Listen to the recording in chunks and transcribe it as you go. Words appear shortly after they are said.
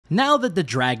Now that the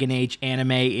Dragon Age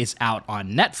anime is out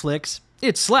on Netflix,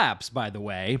 it slaps by the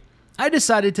way, I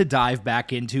decided to dive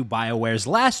back into Bioware's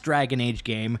last Dragon Age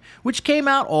game, which came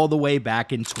out all the way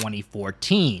back in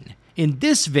 2014. In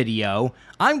this video,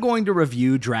 I'm going to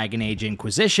review Dragon Age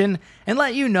Inquisition and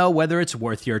let you know whether it's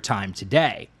worth your time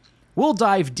today. We'll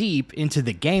dive deep into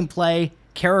the gameplay,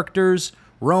 characters,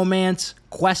 romance,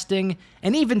 questing,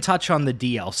 and even touch on the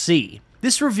DLC.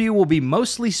 This review will be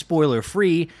mostly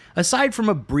spoiler-free, aside from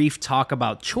a brief talk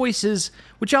about choices,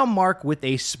 which I'll mark with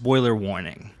a spoiler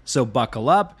warning. So buckle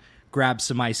up, grab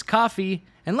some iced coffee,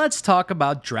 and let's talk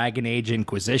about Dragon Age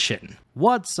Inquisition.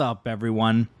 What's up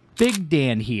everyone? Big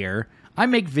Dan here. I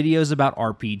make videos about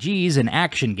RPGs and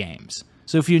action games.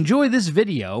 So if you enjoy this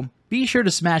video, be sure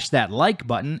to smash that like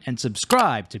button and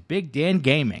subscribe to Big Dan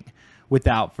Gaming.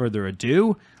 Without further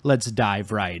ado, let's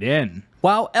dive right in.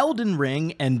 While Elden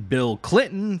Ring and Bill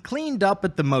Clinton cleaned up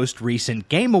at the most recent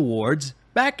Game Awards,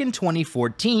 back in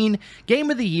 2014,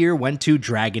 Game of the Year went to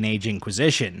Dragon Age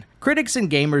Inquisition. Critics and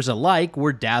gamers alike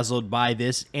were dazzled by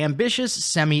this ambitious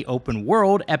semi-open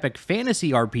world epic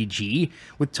fantasy RPG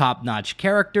with top-notch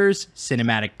characters,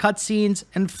 cinematic cutscenes,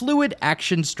 and fluid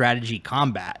action strategy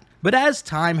combat. But as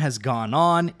time has gone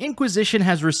on, Inquisition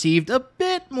has received a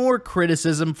bit more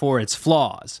criticism for its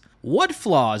flaws. What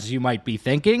flaws, you might be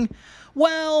thinking?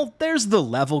 Well, there's the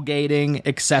level gating,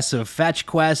 excessive fetch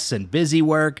quests and busy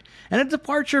work, and a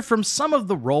departure from some of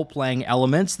the role-playing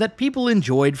elements that people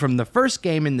enjoyed from the first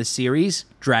game in the series,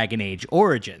 Dragon Age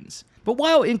Origins. But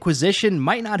while Inquisition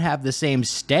might not have the same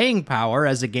staying power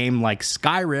as a game like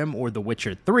Skyrim or The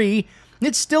Witcher 3,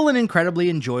 it's still an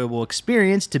incredibly enjoyable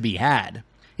experience to be had.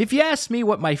 If you ask me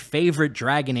what my favorite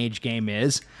Dragon Age game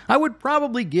is, I would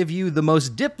probably give you the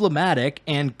most diplomatic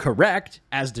and correct,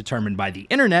 as determined by the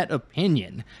internet,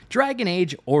 opinion, Dragon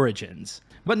Age Origins.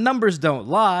 But numbers don't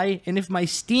lie, and if my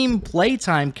Steam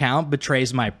playtime count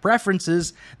betrays my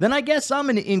preferences, then I guess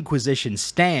I'm an Inquisition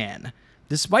stan.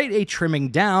 Despite a trimming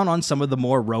down on some of the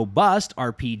more robust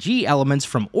RPG elements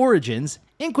from Origins,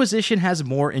 Inquisition has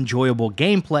more enjoyable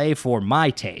gameplay for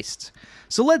my tastes.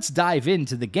 So let's dive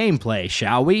into the gameplay,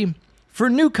 shall we? For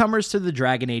newcomers to the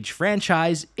Dragon Age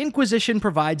franchise, Inquisition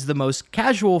provides the most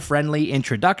casual-friendly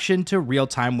introduction to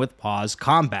real-time with pause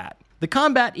combat. The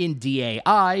combat in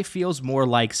DAI feels more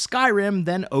like Skyrim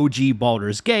than OG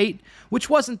Baldur's Gate, which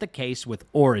wasn't the case with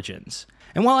Origins.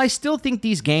 And while I still think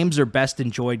these games are best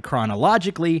enjoyed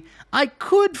chronologically, I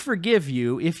could forgive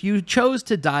you if you chose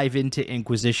to dive into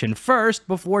Inquisition first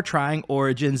before trying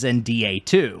Origins and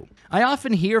DA2. I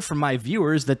often hear from my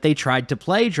viewers that they tried to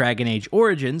play Dragon Age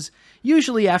Origins,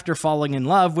 usually after falling in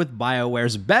love with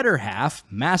Bioware's better half,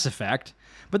 Mass Effect,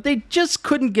 but they just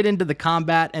couldn't get into the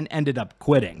combat and ended up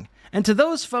quitting. And to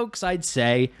those folks I'd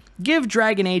say, give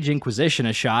Dragon Age Inquisition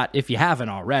a shot if you haven't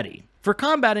already. For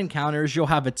combat encounters, you'll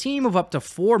have a team of up to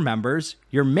 4 members,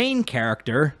 your main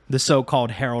character, the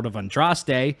so-called Herald of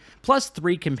Andraste, plus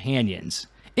 3 companions.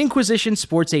 Inquisition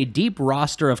sports a deep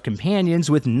roster of companions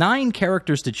with 9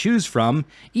 characters to choose from,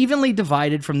 evenly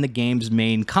divided from the game's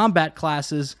main combat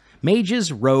classes,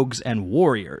 mages, rogues, and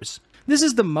warriors. This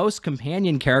is the most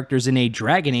companion characters in a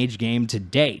Dragon Age game to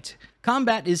date.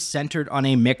 Combat is centered on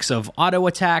a mix of auto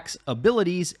attacks,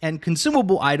 abilities, and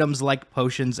consumable items like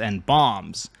potions and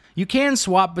bombs. You can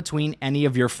swap between any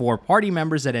of your 4 party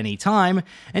members at any time,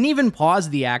 and even pause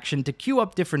the action to queue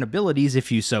up different abilities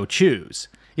if you so choose.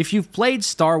 If you've played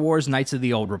Star Wars Knights of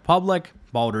the Old Republic,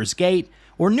 Baldur's Gate,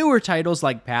 or newer titles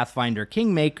like Pathfinder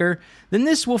Kingmaker, then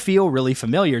this will feel really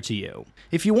familiar to you.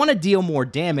 If you want to deal more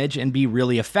damage and be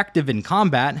really effective in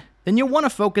combat, then you'll want to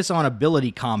focus on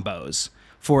ability combos.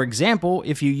 For example,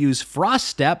 if you use Frost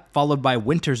Step followed by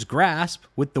Winter's Grasp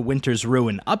with the Winter's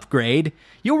Ruin upgrade,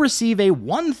 you'll receive a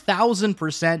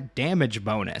 1000% damage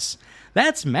bonus.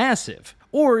 That's massive.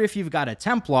 Or if you've got a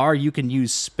Templar, you can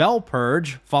use Spell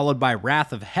Purge followed by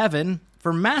Wrath of Heaven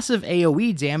for massive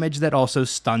AoE damage that also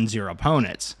stuns your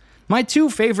opponents. My 2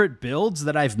 favorite builds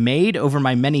that I've made over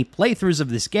my many playthroughs of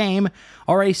this game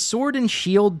are a Sword and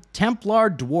Shield Templar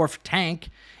Dwarf Tank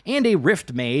and a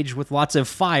Rift Mage with lots of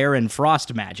fire and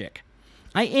frost magic.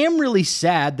 I am really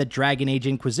sad that Dragon Age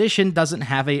Inquisition doesn't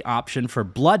have an option for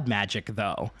blood magic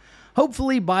though.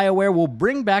 Hopefully Bioware will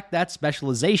bring back that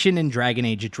specialization in Dragon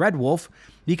Age Dreadwolf,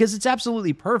 because it's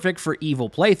absolutely perfect for evil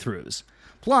playthroughs.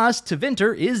 Plus,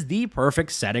 Tevinter is the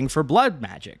perfect setting for blood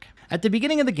magic. At the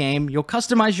beginning of the game, you'll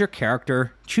customize your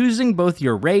character, choosing both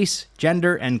your race,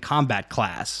 gender, and combat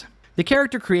class. The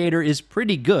character creator is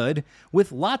pretty good,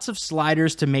 with lots of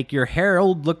sliders to make your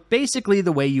herald look basically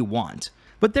the way you want.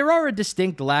 But there are a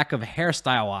distinct lack of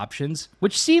hairstyle options,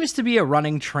 which seems to be a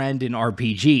running trend in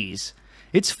RPGs.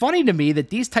 It's funny to me that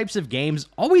these types of games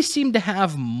always seem to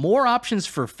have more options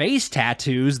for face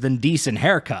tattoos than decent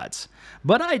haircuts.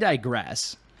 But I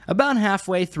digress. About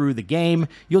halfway through the game,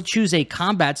 you'll choose a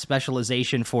combat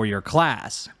specialization for your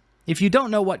class. If you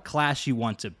don't know what class you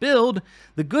want to build,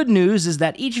 the good news is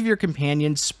that each of your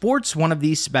companions sports one of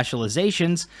these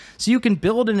specializations, so you can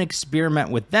build and experiment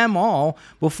with them all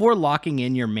before locking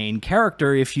in your main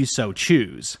character if you so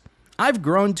choose. I've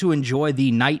grown to enjoy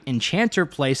the Knight Enchanter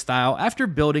playstyle after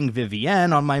building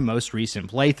Vivienne on my most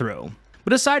recent playthrough.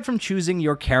 But aside from choosing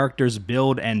your character's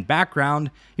build and background,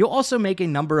 you'll also make a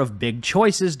number of big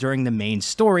choices during the main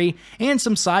story and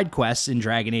some side quests in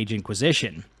Dragon Age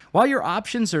Inquisition. While your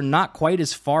options are not quite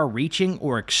as far-reaching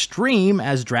or extreme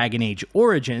as Dragon Age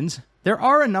Origins, there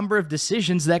are a number of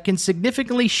decisions that can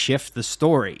significantly shift the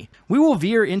story. We will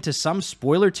veer into some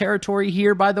spoiler territory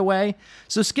here, by the way,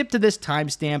 so skip to this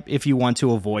timestamp if you want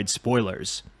to avoid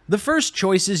spoilers. The first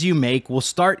choices you make will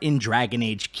start in Dragon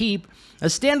Age Keep, a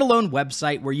standalone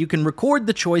website where you can record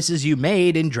the choices you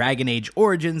made in Dragon Age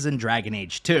Origins and Dragon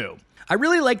Age 2. I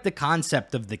really like the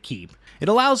concept of the Keep. It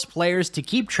allows players to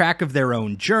keep track of their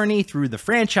own journey through the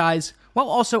franchise, while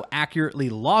also accurately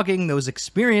logging those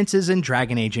experiences in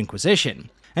Dragon Age Inquisition.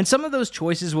 And some of those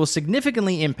choices will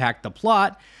significantly impact the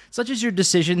plot, such as your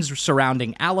decisions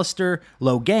surrounding Alistair,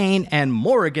 Loghain, and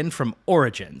Morrigan from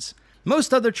Origins.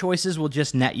 Most other choices will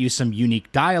just net you some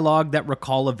unique dialogue that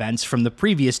recall events from the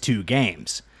previous two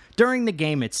games. During the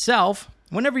game itself,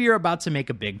 whenever you're about to make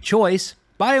a big choice,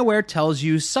 Bioware tells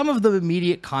you some of the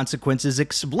immediate consequences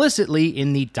explicitly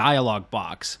in the dialogue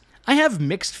box. I have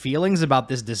mixed feelings about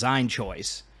this design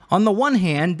choice. On the one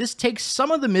hand, this takes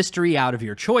some of the mystery out of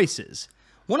your choices.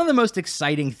 One of the most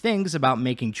exciting things about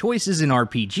making choices in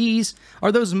RPGs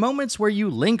are those moments where you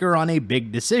linger on a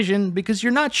big decision because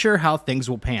you're not sure how things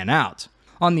will pan out.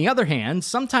 On the other hand,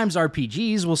 sometimes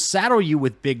RPGs will saddle you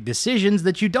with big decisions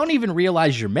that you don't even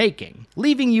realize you're making,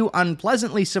 leaving you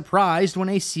unpleasantly surprised when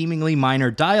a seemingly minor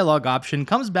dialogue option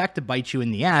comes back to bite you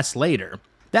in the ass later.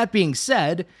 That being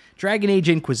said, Dragon Age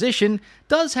Inquisition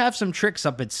does have some tricks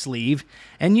up its sleeve,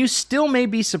 and you still may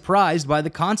be surprised by the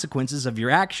consequences of your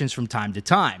actions from time to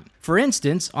time. For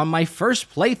instance, on my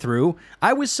first playthrough,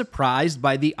 I was surprised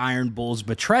by the Iron Bull's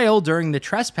betrayal during the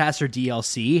Trespasser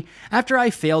DLC after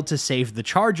I failed to save the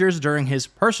Chargers during his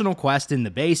personal quest in the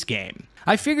base game.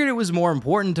 I figured it was more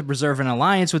important to preserve an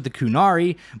alliance with the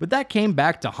Kunari, but that came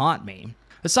back to haunt me.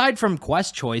 Aside from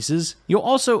quest choices, you'll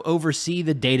also oversee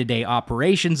the day-to-day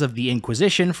operations of the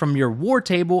Inquisition from your war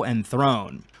table and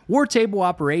throne. War table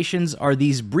operations are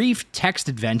these brief text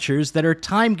adventures that are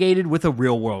time-gated with a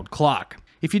real-world clock.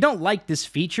 If you don't like this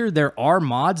feature, there are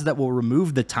mods that will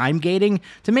remove the time gating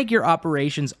to make your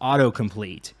operations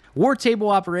autocomplete. War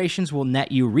table operations will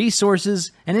net you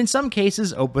resources, and in some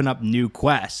cases open up new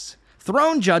quests.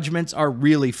 Throne judgments are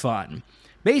really fun.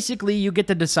 Basically, you get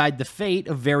to decide the fate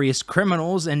of various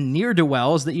criminals and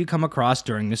ne'er-do-wells that you come across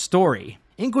during the story.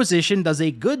 Inquisition does a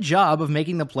good job of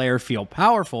making the player feel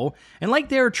powerful and like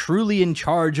they are truly in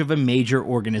charge of a major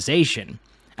organization,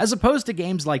 as opposed to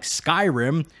games like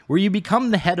Skyrim, where you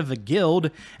become the head of a guild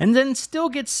and then still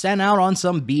get sent out on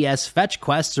some BS fetch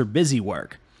quests or busy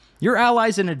work. Your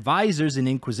allies and advisors in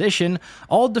Inquisition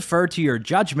all defer to your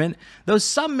judgment, though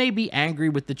some may be angry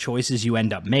with the choices you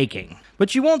end up making.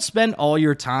 But you won't spend all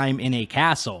your time in a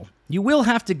castle. You will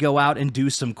have to go out and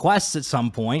do some quests at some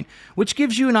point, which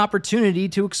gives you an opportunity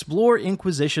to explore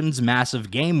Inquisition's massive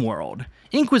game world.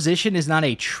 Inquisition is not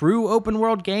a true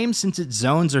open-world game since its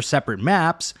zones are separate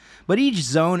maps, but each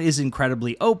zone is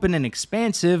incredibly open and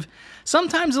expansive,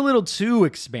 sometimes a little too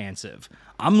expansive.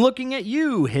 I'm looking at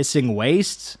you, hissing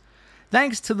wastes.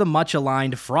 Thanks to the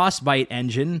much-aligned Frostbite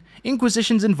engine,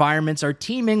 Inquisition's environments are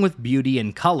teeming with beauty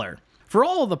and color. For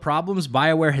all of the problems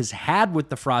Bioware has had with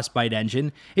the Frostbite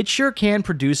engine, it sure can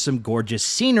produce some gorgeous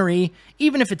scenery,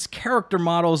 even if its character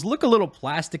models look a little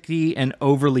plasticky and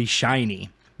overly shiny.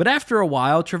 But after a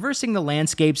while, traversing the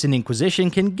landscapes in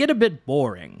Inquisition can get a bit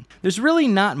boring. There's really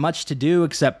not much to do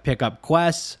except pick up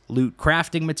quests, loot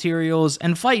crafting materials,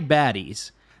 and fight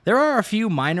baddies. There are a few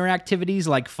minor activities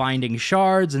like finding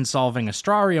shards and solving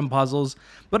astrarium puzzles,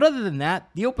 but other than that,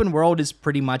 the open world is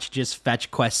pretty much just Fetch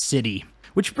Quest City.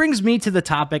 Which brings me to the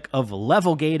topic of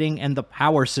level gating and the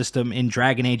power system in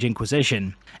Dragon Age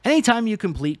Inquisition. Anytime you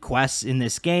complete quests in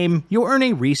this game, you'll earn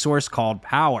a resource called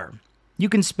power. You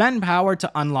can spend power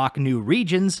to unlock new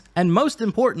regions, and most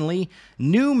importantly,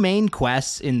 new main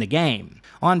quests in the game.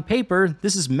 On paper,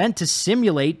 this is meant to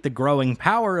simulate the growing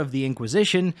power of the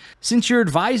Inquisition, since your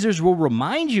advisors will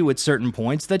remind you at certain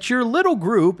points that your little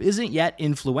group isn't yet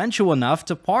influential enough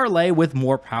to parlay with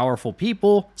more powerful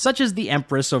people, such as the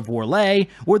Empress of Orlais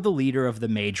or the leader of the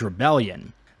Mage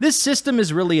Rebellion. This system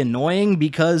is really annoying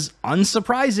because,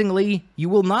 unsurprisingly, you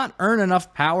will not earn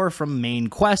enough power from main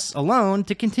quests alone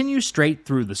to continue straight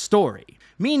through the story,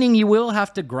 meaning you will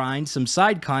have to grind some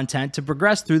side content to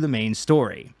progress through the main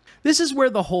story. This is where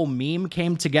the whole meme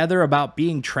came together about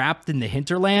being trapped in the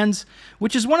hinterlands,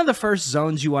 which is one of the first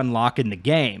zones you unlock in the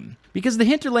game, because the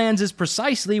hinterlands is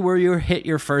precisely where you hit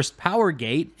your first power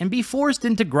gate and be forced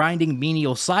into grinding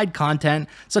menial side content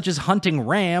such as hunting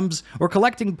rams or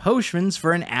collecting potions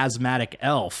for an asthmatic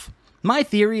elf. My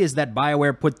theory is that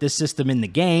Bioware put this system in the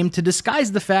game to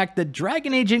disguise the fact that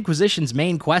Dragon Age Inquisition's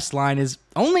main questline is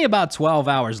only about 12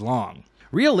 hours long.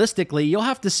 Realistically, you'll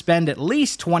have to spend at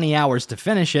least 20 hours to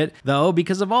finish it, though,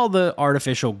 because of all the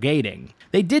artificial gating.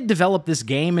 They did develop this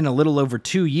game in a little over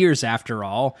 2 years after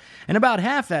all, and about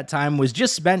half that time was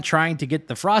just spent trying to get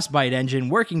the Frostbite engine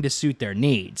working to suit their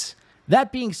needs.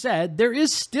 That being said, there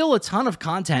is still a ton of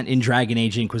content in Dragon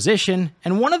Age Inquisition,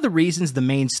 and one of the reasons the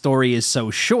main story is so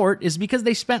short is because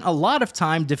they spent a lot of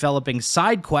time developing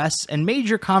side quests and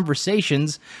major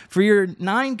conversations for your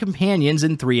 9 companions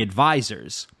and 3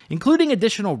 advisors, including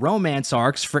additional romance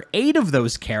arcs for 8 of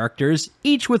those characters,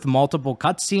 each with multiple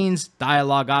cutscenes,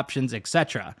 dialogue options,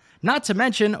 etc. Not to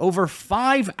mention over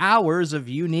 5 hours of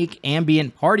unique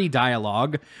ambient party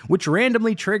dialogue, which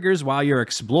randomly triggers while you're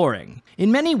exploring.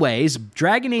 In many ways,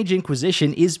 Dragon Age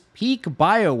Inquisition is peak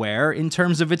Bioware in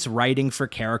terms of its writing for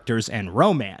characters and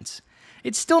romance.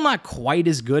 It's still not quite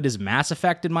as good as Mass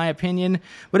Effect in my opinion,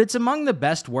 but it's among the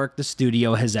best work the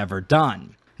studio has ever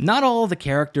done. Not all the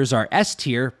characters are S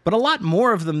tier, but a lot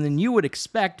more of them than you would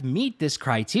expect meet this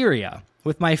criteria,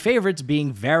 with my favorites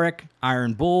being Varric,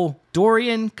 Iron Bull,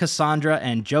 Dorian, Cassandra,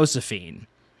 and Josephine.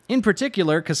 In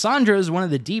particular, Cassandra is one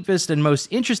of the deepest and most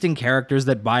interesting characters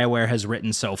that Bioware has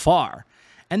written so far.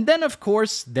 And then, of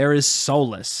course, there is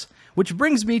Solas, which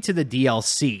brings me to the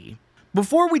DLC.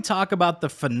 Before we talk about the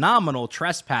phenomenal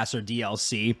Trespasser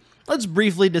DLC, let's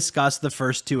briefly discuss the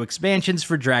first 2 expansions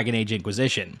for Dragon Age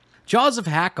Inquisition. Jaws of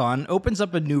Hakon opens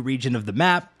up a new region of the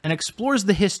map and explores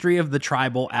the history of the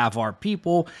tribal Avar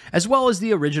people, as well as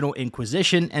the original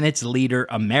Inquisition and its leader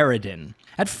Ameridin.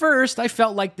 At first, I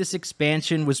felt like this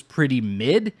expansion was pretty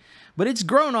mid, but it's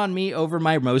grown on me over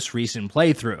my most recent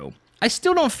playthrough. I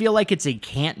still don't feel like it's a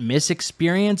can't-miss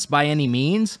experience by any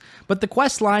means, but the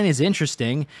questline is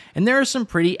interesting, and there are some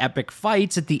pretty epic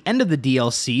fights at the end of the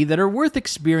DLC that are worth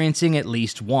experiencing at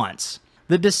least once.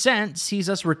 The Descent sees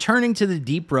us returning to the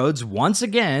Deep Roads once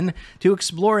again to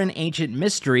explore an ancient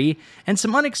mystery and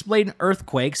some unexplained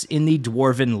earthquakes in the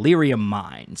Dwarven Lyrium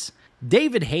mines.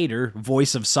 David Hayter,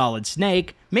 voice of Solid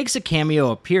Snake, makes a cameo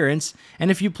appearance,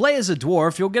 and if you play as a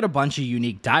dwarf, you'll get a bunch of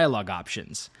unique dialogue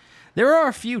options. There are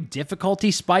a few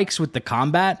difficulty spikes with the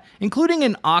combat, including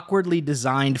an awkwardly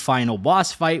designed final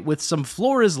boss fight with some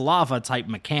floor is lava type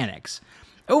mechanics.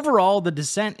 Overall, the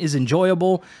Descent is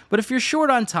enjoyable, but if you're short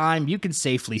on time, you can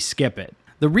safely skip it.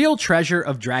 The real treasure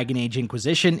of Dragon Age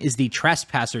Inquisition is the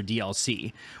Trespasser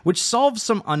DLC, which solves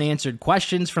some unanswered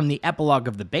questions from the epilogue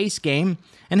of the base game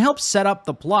and helps set up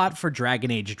the plot for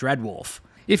Dragon Age Dreadwolf.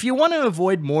 If you want to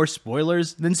avoid more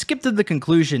spoilers, then skip to the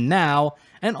conclusion now,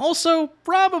 and also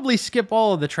probably skip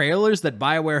all of the trailers that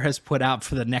Bioware has put out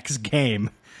for the next game.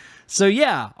 So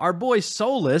yeah, our boy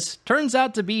Solas turns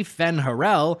out to be Fen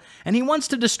Harel, and he wants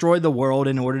to destroy the world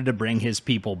in order to bring his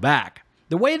people back.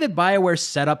 The way that Bioware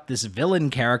set up this villain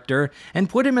character and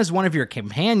put him as one of your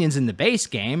companions in the base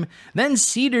game, then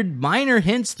seeded minor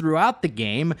hints throughout the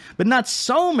game, but not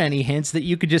so many hints that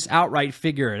you could just outright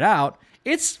figure it out,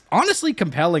 it's honestly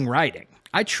compelling writing.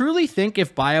 I truly think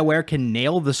if Bioware can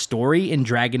nail the story in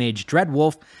Dragon Age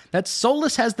Dreadwolf, that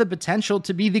Solas has the potential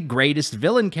to be the greatest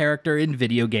villain character in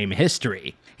video game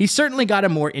history. He's certainly got a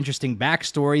more interesting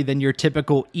backstory than your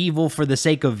typical evil for the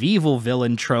sake of evil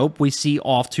villain trope we see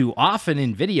all too often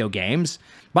in video games.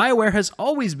 Bioware has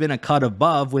always been a cut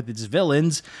above with its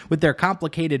villains, with their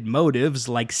complicated motives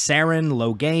like Saren,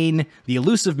 Loghain, the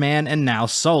Elusive Man, and now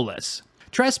Solas.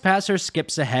 Trespasser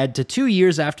skips ahead to 2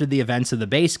 years after the events of the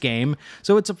base game,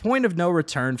 so it's a point of no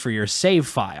return for your save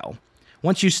file.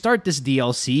 Once you start this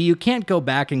DLC, you can't go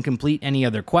back and complete any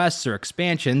other quests or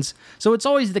expansions, so it's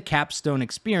always the capstone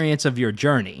experience of your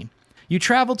journey. You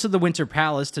travel to the Winter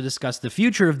Palace to discuss the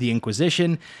future of the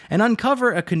Inquisition and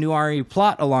uncover a Kanuari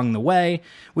plot along the way,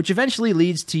 which eventually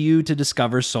leads to you to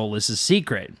discover Solas'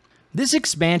 secret. This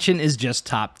expansion is just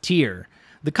top tier.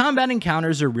 The combat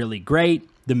encounters are really great,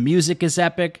 the music is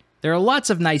epic, there are lots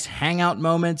of nice hangout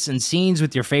moments and scenes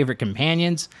with your favorite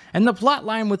companions, and the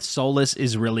plotline with Solus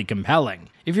is really compelling.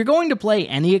 If you're going to play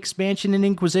any expansion in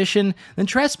Inquisition, then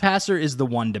Trespasser is the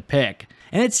one to pick,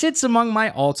 and it sits among my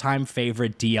all-time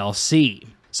favorite DLC.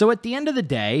 So at the end of the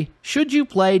day, should you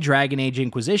play Dragon Age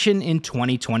Inquisition in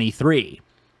 2023?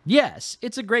 Yes,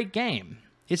 it's a great game.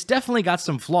 It's definitely got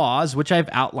some flaws, which I've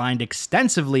outlined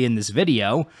extensively in this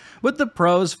video, but the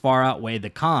pros far outweigh the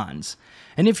cons.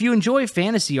 And if you enjoy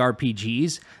fantasy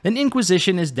RPGs, then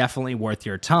Inquisition is definitely worth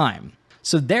your time.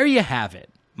 So there you have it,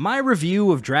 my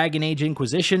review of Dragon Age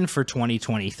Inquisition for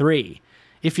 2023.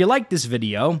 If you liked this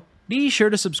video, be sure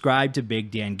to subscribe to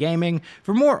Big Dan Gaming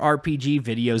for more RPG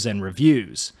videos and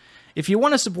reviews. If you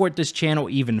want to support this channel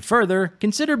even further,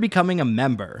 consider becoming a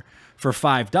member. For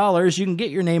 $5, you can get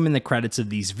your name in the credits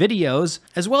of these videos,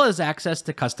 as well as access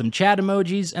to custom chat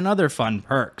emojis and other fun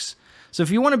perks. So if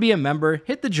you want to be a member,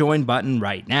 hit the join button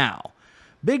right now.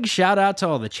 Big shout out to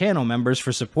all the channel members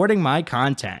for supporting my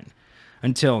content.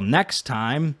 Until next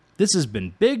time, this has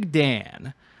been Big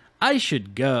Dan. I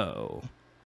should go.